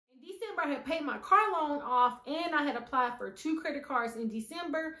I had paid my car loan off and I had applied for 2 credit cards in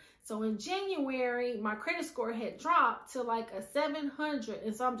December. So in January, my credit score had dropped to like a 700.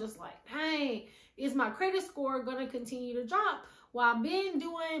 And so I'm just like, dang, is my credit score going to continue to drop? Well, I've been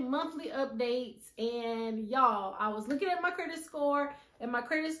doing monthly updates, and y'all, I was looking at my credit score, and my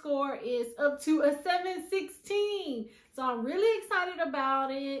credit score is up to a 716. So I'm really excited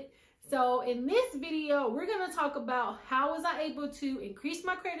about it. So in this video, we're going to talk about how was I able to increase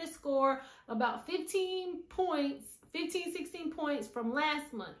my credit score about 16 points from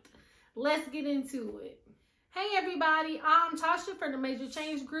last month. Let's get into it. Hey everybody, I'm Tasha from the Major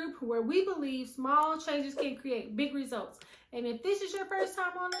Change Group, where we believe small changes can create big results. And if this is your first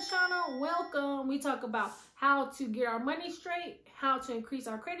time on the channel, welcome. We talk about how to get our money straight, how to increase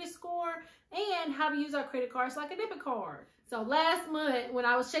our credit score, and how to use our credit cards like a debit card. So last month, when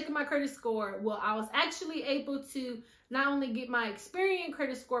I was checking my credit score, well, I was actually able to not only get my Experian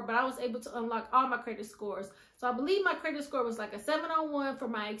credit score, but I was able to unlock all my credit scores. So I believe my credit score was like a 701 for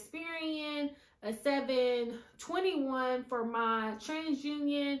my Experian, a 721 for my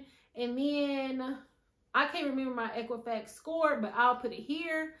TransUnion, and then I can't remember my Equifax score, but I'll put it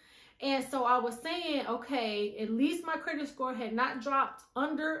here. And so I was saying, okay, at least my credit score had not dropped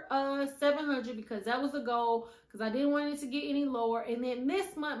under 700 because that was a goal, because I didn't want it to get any lower. And then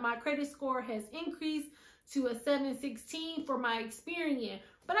this month, my credit score has increased to a 716 for my Experian.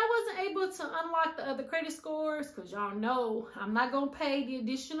 But I wasn't able to unlock the other credit scores because y'all know I'm not going to pay the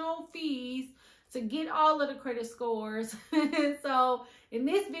additional fees to get all of the credit scores. So in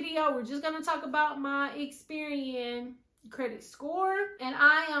this video, we're just going to talk about my Experian credit score, and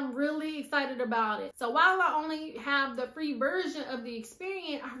I am really excited about it. So while I only have the free version of the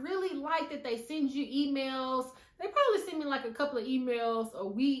Experian, I really like that they send you emails. They probably send me like a couple of emails a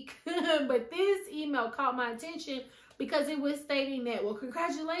week, but this email caught my attention because it was stating that, well,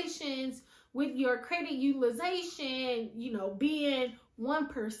 congratulations with your credit utilization, you know, being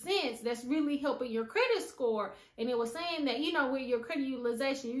 1%, that's really helping your credit score. And it was saying that, you know, with your credit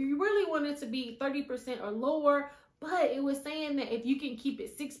utilization, you really want it to be 30% or lower. But it was saying that if you can keep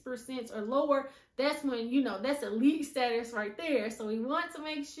it 6% or lower, that's when, you know, that's elite status right there. So we want to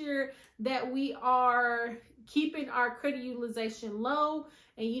make sure that we are keeping our credit utilization low.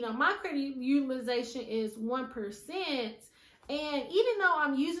 And, you know, my credit utilization is 1%. And even though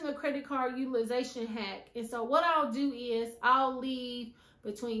I'm using a credit card utilization hack, and so what I'll do is I'll leave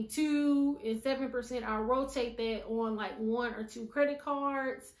between 2 and 7%. I'll rotate that on like 1 or 2 credit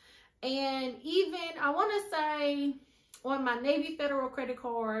cards. And even, I want to say, on my Navy Federal credit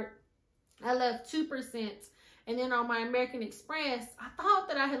card, I left 2%. And then on my American Express, I thought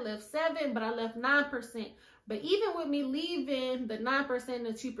that I had left 7%, but I left 9%. But even with me leaving the 9% and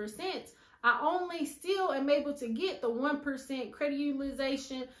the 2%, I only still am able to get the 1% credit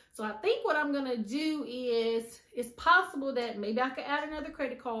utilization. So I think what I'm going to do is, it's possible that maybe I could add another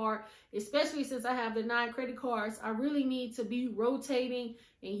credit card, especially since I have the 9 credit cards. I really need to be rotating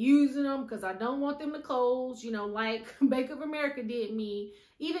and using them because I don't want them to close, you know, like Bank of America did me.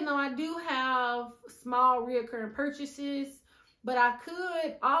 Even though I do have small reoccurring purchases, but I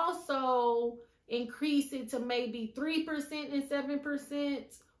could also increase it to maybe 3% and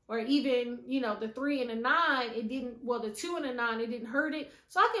 7%. Or even, you know, the 3 and the 9, it didn't, well, the 2 and the 9, it didn't hurt it.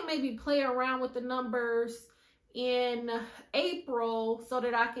 So I can maybe play around with the numbers in April so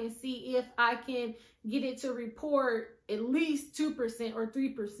that I can see if I can get it to report at least 2% or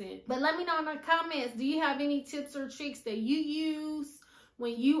 3%. But let me know in the comments, do you have any tips or tricks that you use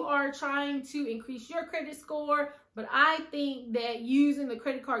when you are trying to increase your credit score? But I think that using the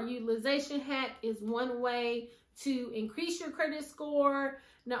credit card utilization hack is one way to increase your credit score.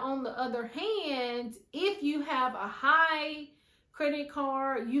 Now, on the other hand, if you have a high credit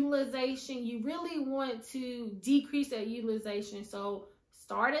card utilization, you really want to decrease that utilization. So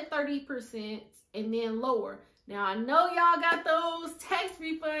start at 30% and then lower. Now, I know y'all got those tax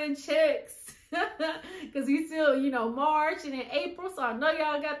refund checks because we still, you know, March and in April. So I know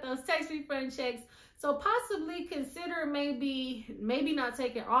y'all got those tax refund checks. So possibly consider maybe not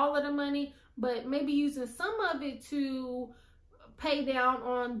taking all of the money, but maybe using some of it to pay down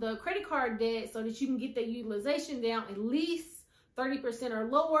on the credit card debt so that you can get the utilization down at least 30% or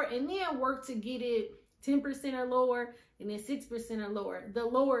lower, and then work to get it 10% or lower, and then 6% or lower. The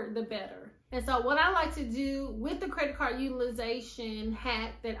lower, the better. And so what I like to do with the credit card utilization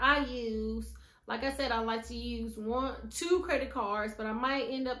hack that I use, like I said, I like to use 2 credit cards, but I might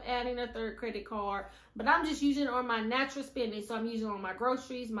end up adding a 3rd credit card. But I'm just using it on my natural spending. So I'm using it on my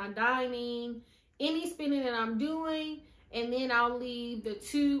groceries, my dining, any spending that I'm doing. And then I'll leave the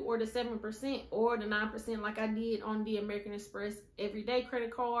 2 or the 7% or the 9% like I did on the American Express everyday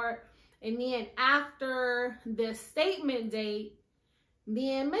credit card. And then after the statement date,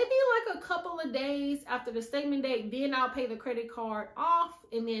 then maybe like a couple of days after the statement date, then I'll pay the credit card off.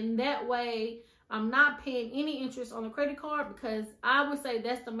 And then that way I'm not paying any interest on the credit card, because I would say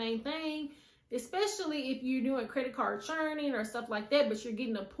that's the main thing, especially if you're doing credit card churning or stuff like that, but you're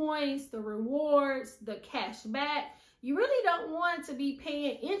getting the points, the rewards, the cash back. You really don't want to be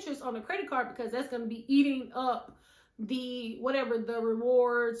paying interest on the credit card, because that's going to be eating up the whatever the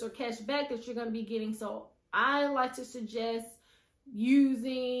rewards or cash back that you're going to be getting. So I like to suggest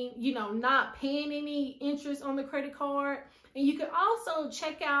using, not paying any interest on the credit card. And you can also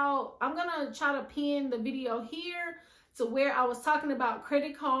check out, I'm gonna try to pin the video here to where I was talking about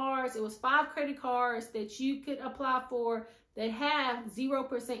credit cards. It was 5 credit cards that you could apply for that have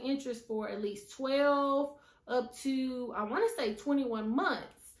 0% interest for at least 12 up to, I want to say 21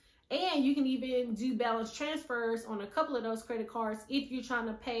 months. And you can even do balance transfers on a couple of those credit cards if you're trying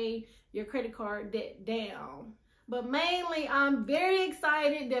to pay your credit card debt down. But mainly, I'm very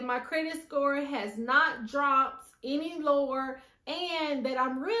excited that my credit score has not dropped any lower, and that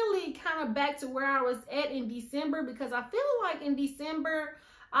I'm really kind of back to where I was at in December, because I feel like in December,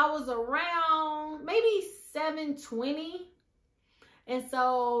 I was around maybe 720. And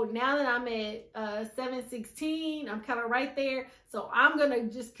so now that I'm at 716, I'm kind of right there. So I'm going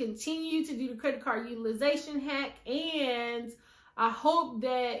to just continue to do the credit card utilization hack. And I hope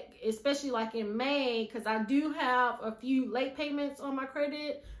that, especially like in May, because I do have a few late payments on my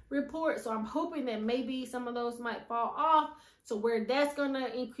credit report. So I'm hoping that maybe some of those might fall off, so where that's going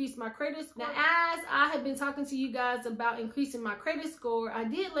to increase my credit score. Now, as I have been talking to you guys about increasing my credit score, I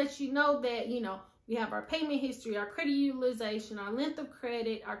did let you know that, we have our payment history, our credit utilization, our length of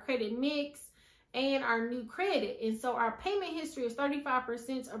credit, our credit mix, and our new credit. And so our payment history is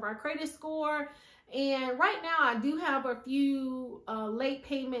 35% of our credit score. And right now I do have a few late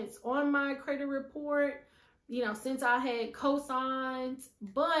payments on my credit report, since I had co-signed,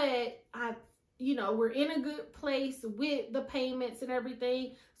 but we're in a good place with the payments and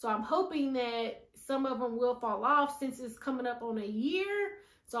everything. So I'm hoping that some of them will fall off since it's coming up on a year.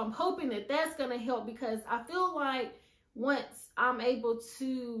 So I'm hoping that that's going to help, because I feel like once I'm able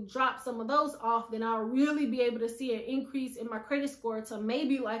to drop some of those off, then I'll really be able to see an increase in my credit score to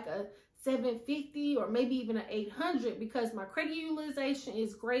maybe like a 750 or maybe even an 800, because my credit utilization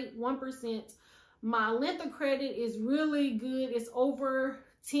is great, 1%. My length of credit is really good. It's over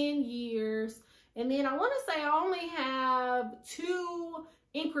 10 years. And then I want to say I only have 2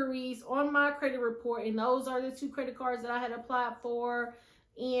 inquiries on my credit report, and those are the 2 credit cards that I had applied for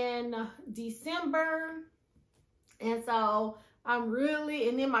in December. And so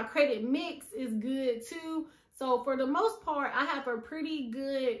and then my credit mix is good too. So for the most part, I have a pretty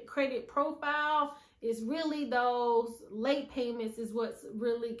good credit profile. It's really those late payments is what's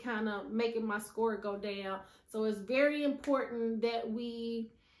really kind of making my score go down. So it's very important that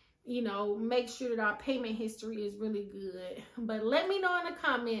we, make sure that our payment history is really good. But let me know in the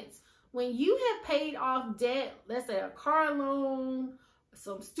comments, when you have paid off debt, let's say a car loan,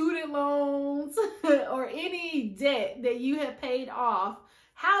 some student loans, or any debt that you have paid off,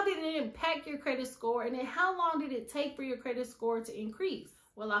 how did it impact your credit score? And then how long did it take for your credit score to increase?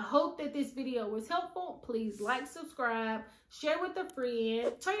 Well, I hope that this video was helpful. Please like, subscribe, share with a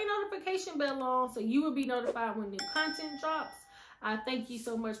friend, turn your notification bell on so you will be notified when new content drops. I thank you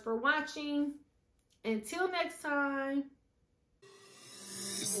so much for watching. Until next time.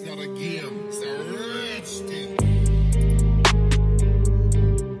 It's not a game, it's a rich thing.